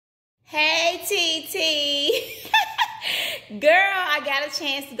Hey, TT. Girl, I got a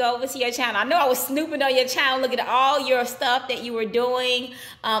chance to go over to your channel. I know I was snooping on your channel, looking at all your stuff that you were doing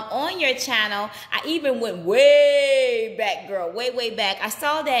on your channel. I even went way back, girl, way back. I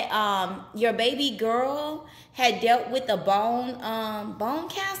saw that your baby girl had dealt with a bone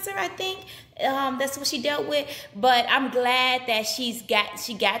cancer, I think. That's what she dealt with. But I'm glad that she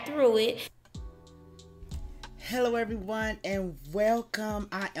got through it. Hello everyone and welcome.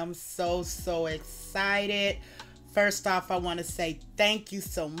 I am so excited. First off, I want to say thank you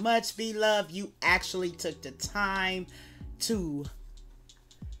so much, beloved. You actually took the time to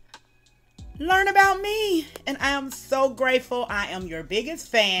learn about me and I am so grateful. I am your biggest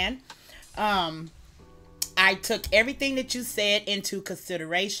fan. I took everything that you said into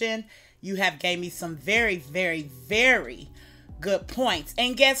consideration. You have gave me some very good points.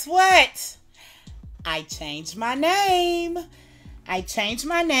 And guess what? I changed my name. I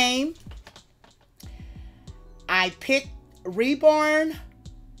picked Reborn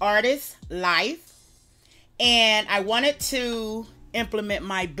Artist Life. And I wanted to implement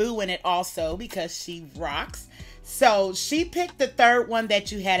my boo in it also because she rocks. So she picked the third one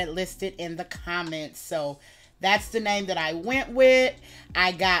that you had it listed in the comments. So that's the name that I went with.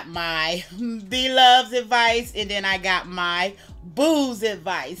 I got my beloved's advice and then I got my boo's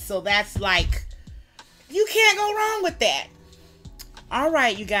advice. So that's like, you can't go wrong with that. All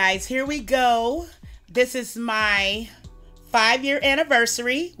right, you guys, here we go. This is my 5-year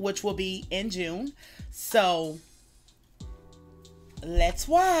anniversary, which will be in June. So let's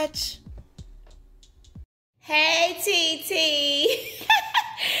watch. Hey, TT.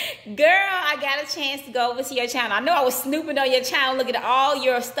 Girl, I got a chance to go over to your channel. I know I was snooping on your channel, looking at all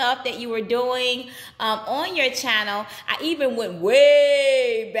your stuff that you were doing on your channel. I even went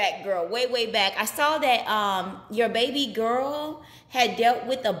way back, girl, way back. I saw that your baby girl had dealt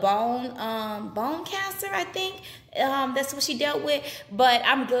with a bone cancer, I think. That's what she dealt with. But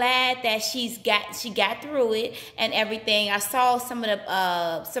I'm glad that she got through it and everything. I saw some of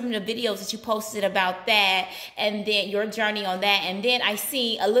the videos that you posted about that and then your journey on that. And then I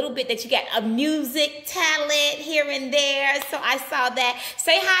see a little bit that you got a music talent here and there. So I saw that.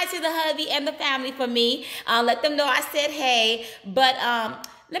 Say hi to the hubby and the family for me. Let them know I said hey. But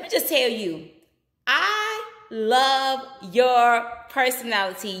let me just tell you, I love your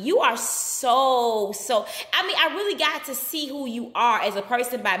personality. You are so I mean, I really got to see who you are as a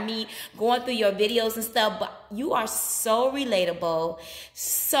person by me going through your videos and stuff, but you are so relatable,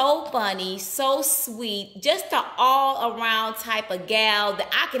 so funny, so sweet, just an all-around type of gal that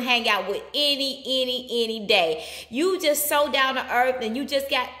I can hang out with any day. You just so down to earth and you just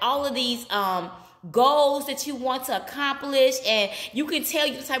got all of these goals that you want to accomplish, and you can tell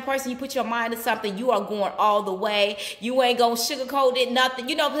you the type of person, you put your mind to something, you are going all the way. You ain't gonna sugarcoat it, nothing.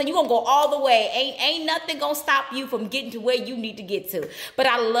 You know what I'm saying? You're gonna go all the way. Ain't nothing gonna stop you from getting to where you need to get to. But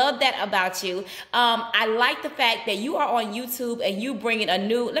I love that about you. I like the fact that you are on YouTube and you bringing a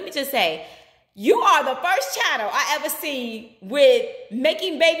new, let me just say, you are the first channel I ever seen with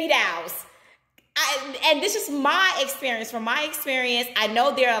making baby dolls. And this is my experience. From my experience, I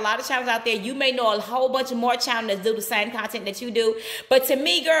know there are a lot of channels out there. You may know a whole bunch of more channels that do the same content that you do. But to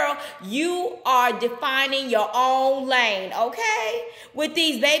me, girl, you are defining your own lane, okay? With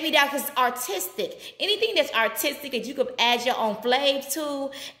these baby dolls, it's artistic. Anything that's artistic that you can add your own flavor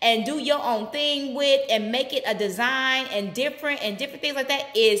to and do your own thing with and make it a design and different things like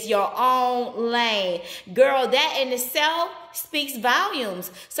that is your own lane. Girl, that in itself speaks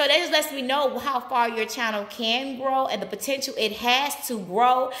volumes. So that just lets me know how far your channel can grow and the potential it has to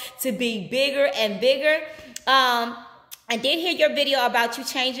grow to be bigger and bigger. I did hear your video about you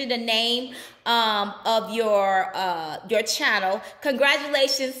changing the name of your channel.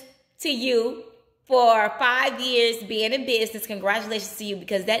 Congratulations to you for 5 years being in business. Congratulations to you,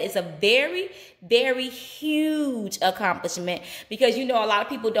 because that is a very huge accomplishment, because you know a lot of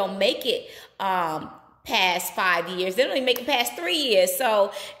people don't make it past 5 years. They don't even make it past 3 years.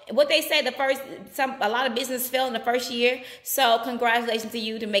 So what they say, a lot of business fail in the first year. So congratulations to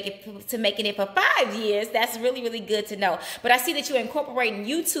you to making it for 5 years. That's really good to know. But I see that you're incorporating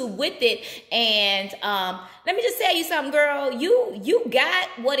YouTube with it. And let me just tell you something, girl. You got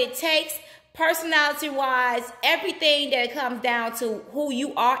what it takes. Personality-wise, everything that comes down to who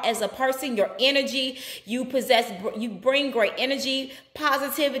you are as a person, your energy, you bring great energy,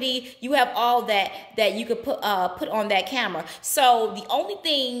 positivity. You have all that you could put on that camera. So the only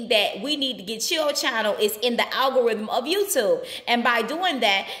thing that we need to get your channel is in the algorithm of YouTube. And by doing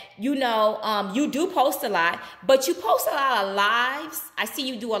that, you know, you do post a lot, but you post a lot of lives. I see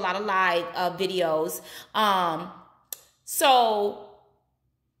you do a lot of live videos. So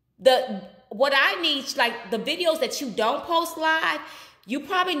what I need, like the videos that you don't post live, you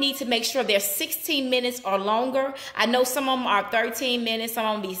probably need to make sure they're 16 minutes or longer. I know some of them are 13 minutes, some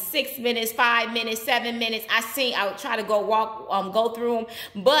of them be 6 minutes, 5 minutes, 7 minutes. I'll try to go through them.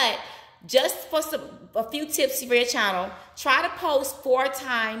 But just for a few tips for your channel, try to post 4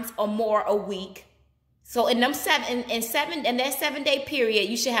 times or more a week. So in that 7-day period,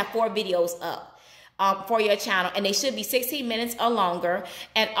 you should have 4 videos up for your channel, and they should be 16 minutes or longer.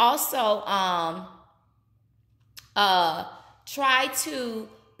 And also, try to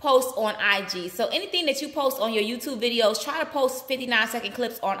post on IG. So anything that you post on your YouTube videos, try to post 59-second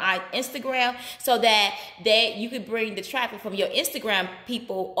clips on Instagram, so that you could bring the traffic from your Instagram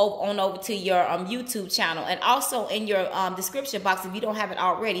people over to your YouTube channel. And also in your description box, if you don't have it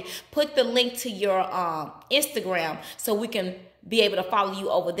already, put the link to your Instagram so we can be able to follow you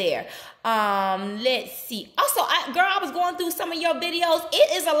over there. Let's see. Also, girl, I was going through some of your videos.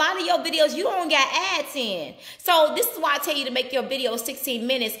 It is a lot of your videos you don't got ads in. So this is why I tell you to make your videos 16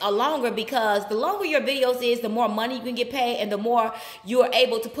 minutes or longer, because the longer your videos is, the more money you can get paid, and the more you are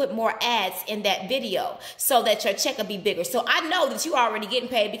able to put more ads in that video so that your check will be bigger. So I know that you already getting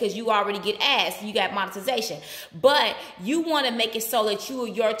paid because you already get ads, you got monetization, but you want to make it so that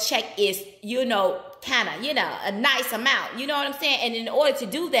your check is, kind of, a nice amount. You know what I'm saying? And in order to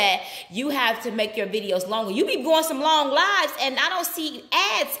do that, you have to make your videos longer. You be going some long lives, and I don't see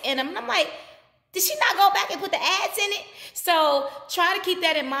ads in them. And I'm like, did she not go back and put the ads in it? So try to keep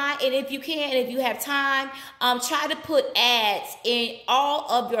that in mind. And if you can, and if you have time, try to put ads in all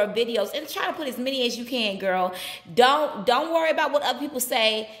of your videos, and try to put as many as you can, girl. Don't worry about what other people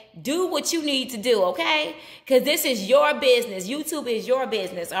say. Do what you need to do, okay? Because this is your business. YouTube is your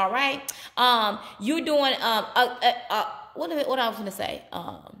business, all right? You're doing what I was gonna say.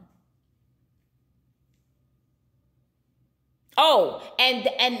 Oh, and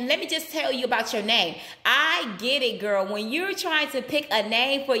let me just tell you about your name. I get it, girl. When you're trying to pick a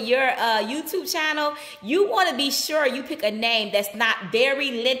name for your YouTube channel, you want to be sure you pick a name that's not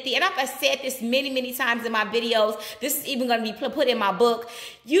very lengthy. And I've said this many times in my videos. This is even going to be put in my book.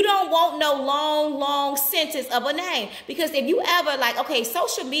 You don't want no long sentence of a name, because if you ever, like, okay,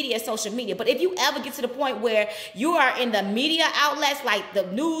 social media is social media, but if you ever get to the point where you are in the media outlets, like the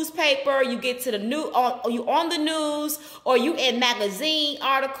newspaper, you get to the you on the news, or you in magazine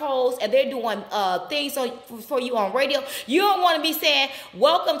articles, and they're doing things for you on radio, you don't want to be saying,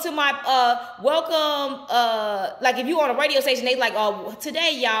 welcome to my like if you on a radio station, they like, oh,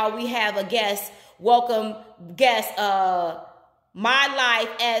 today y'all, we have a guest, my life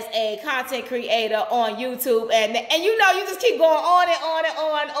as a content creator on YouTube, and you just keep going on and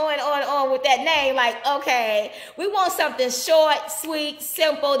on with that name. Like, okay, we want something short, sweet,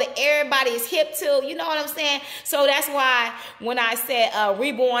 simple that everybody is hip to. You know what I'm saying? So that's why when I said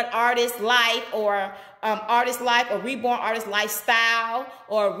Reborn Artist Life, or Artist Life, or Reborn Artist Lifestyle,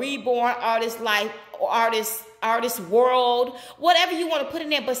 or Reborn Artist Life, or Artist World, whatever you want to put in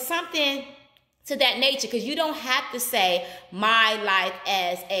there, but something to that nature, because you don't have to say my life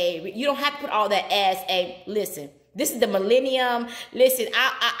as a, you don't have to put all that as a, listen, this is the millennium. Listen,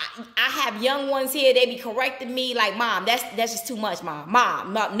 I have young ones here. They be correcting me like, Mom, that's just too much, Mom.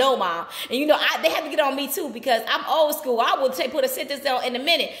 No, Mom. And they have to get on me too, because I'm old school. I will put a sentence down in a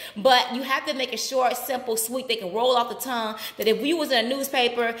minute, but you have to make it short, simple, sweet. They can roll off the tongue. That if we was in a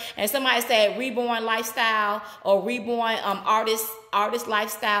newspaper and somebody said Reborn Lifestyle, or Reborn Artist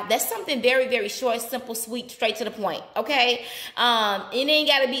Lifestyle, that's something very, very short, simple, sweet, straight to the point, okay? It ain't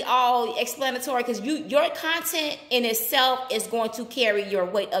got to be all explanatory, because your content in itself is going to carry your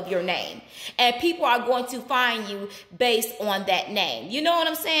weight of your name, and people are going to find you based on that name. You know what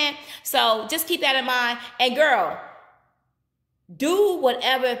I'm saying? So just keep that in mind. And girl, do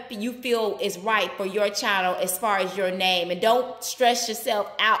whatever you feel is right for your channel as far as your name, and don't stress yourself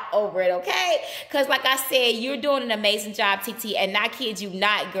out over it, okay? Because like I said, you're doing an amazing job, TT, and I kid you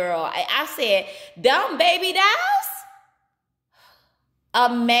not, girl. I said, dumb baby dolls,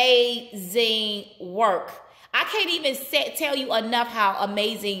 amazing work. I can't even tell you enough how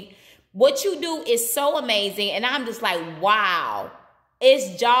amazing what you do is. So amazing, and I'm just like, wow.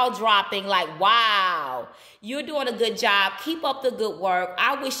 It's jaw-dropping, like, wow. You're doing a good job. Keep up the good work.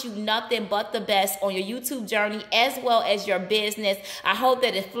 I wish you nothing but the best on your YouTube journey, as well as your business. I hope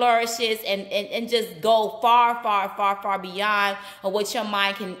that it flourishes and just go far beyond what your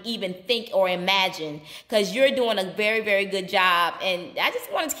mind can even think or imagine, because you're doing a very, very good job. And I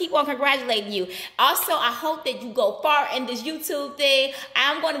just wanted to keep on congratulating you. Also, I hope that you go far in this YouTube thing.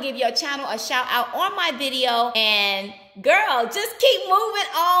 I'm going to give your channel a shout out on my video. And girl, just keep moving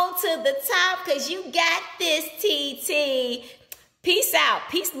on to the top, because you got this, TT. Peace out.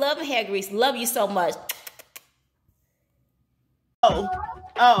 Peace, love, and hair grease. Love you so much. Oh.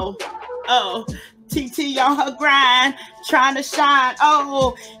 TT on her grind, trying to shine.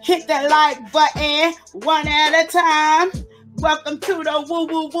 Oh, hit that like button one at a time. Welcome to the woo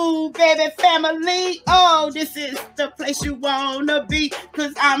woo woo baby family. Oh, this is the place you wanna be,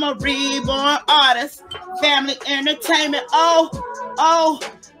 cause I'm a reborn artist. Family entertainment. Oh,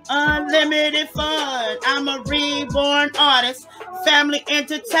 unlimited fun. I'm a reborn artist. Family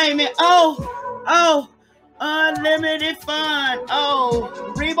entertainment. Oh, unlimited fun.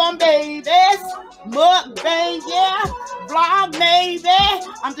 Oh, reborn babies. Mukbang, yeah. Vlog, maybe.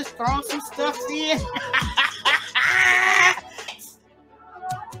 I'm just throwing some stuff in.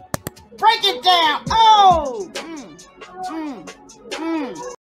 Break it down. Oh.